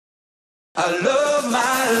I love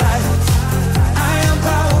my life. I am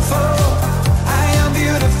powerful. I am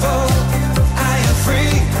beautiful. I am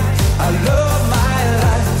free. I love my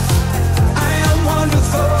life. I am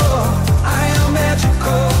wonderful. I am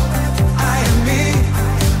magical. I am me.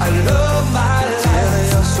 I love my life. Tell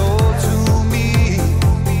your soul to me.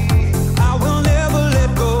 I will never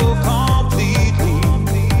let go completely.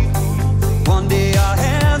 One day our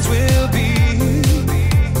hands will be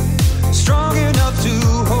strong enough to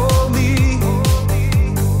hold.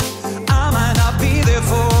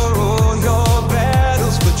 For all your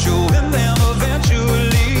battles, but you'll win them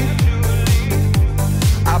eventually.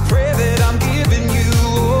 I pray that I'm giving you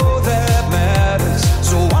all that matters,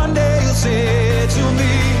 so one day you'll say to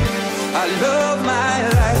me, I love my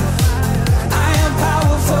life. I am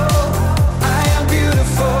powerful. I am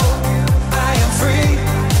beautiful. I am free.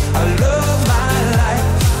 I love my life.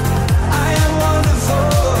 I am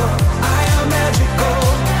wonderful. I am magical.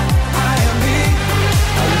 I am me.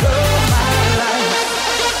 I love my life.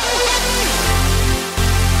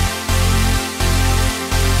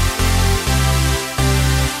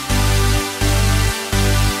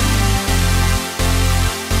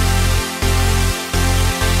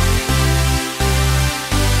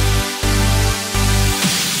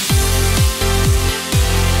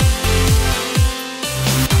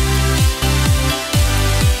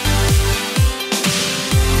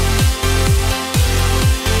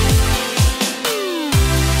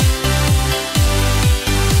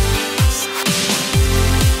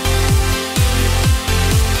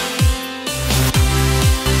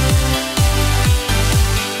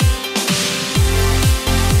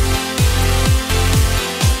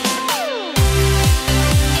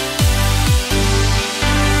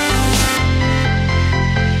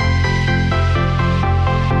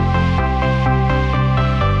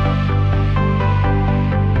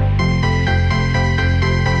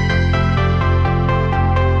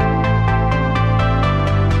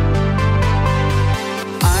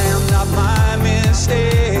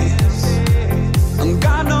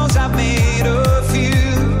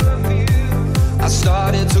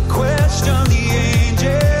 Started to question the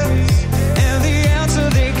angels, and the answer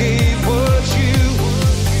they gave was you.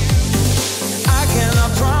 I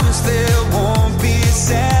cannot promise there won't be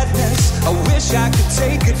sadness. I wish I could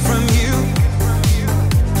take it from you,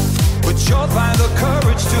 but you'll find the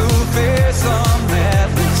courage to face the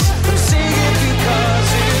madness.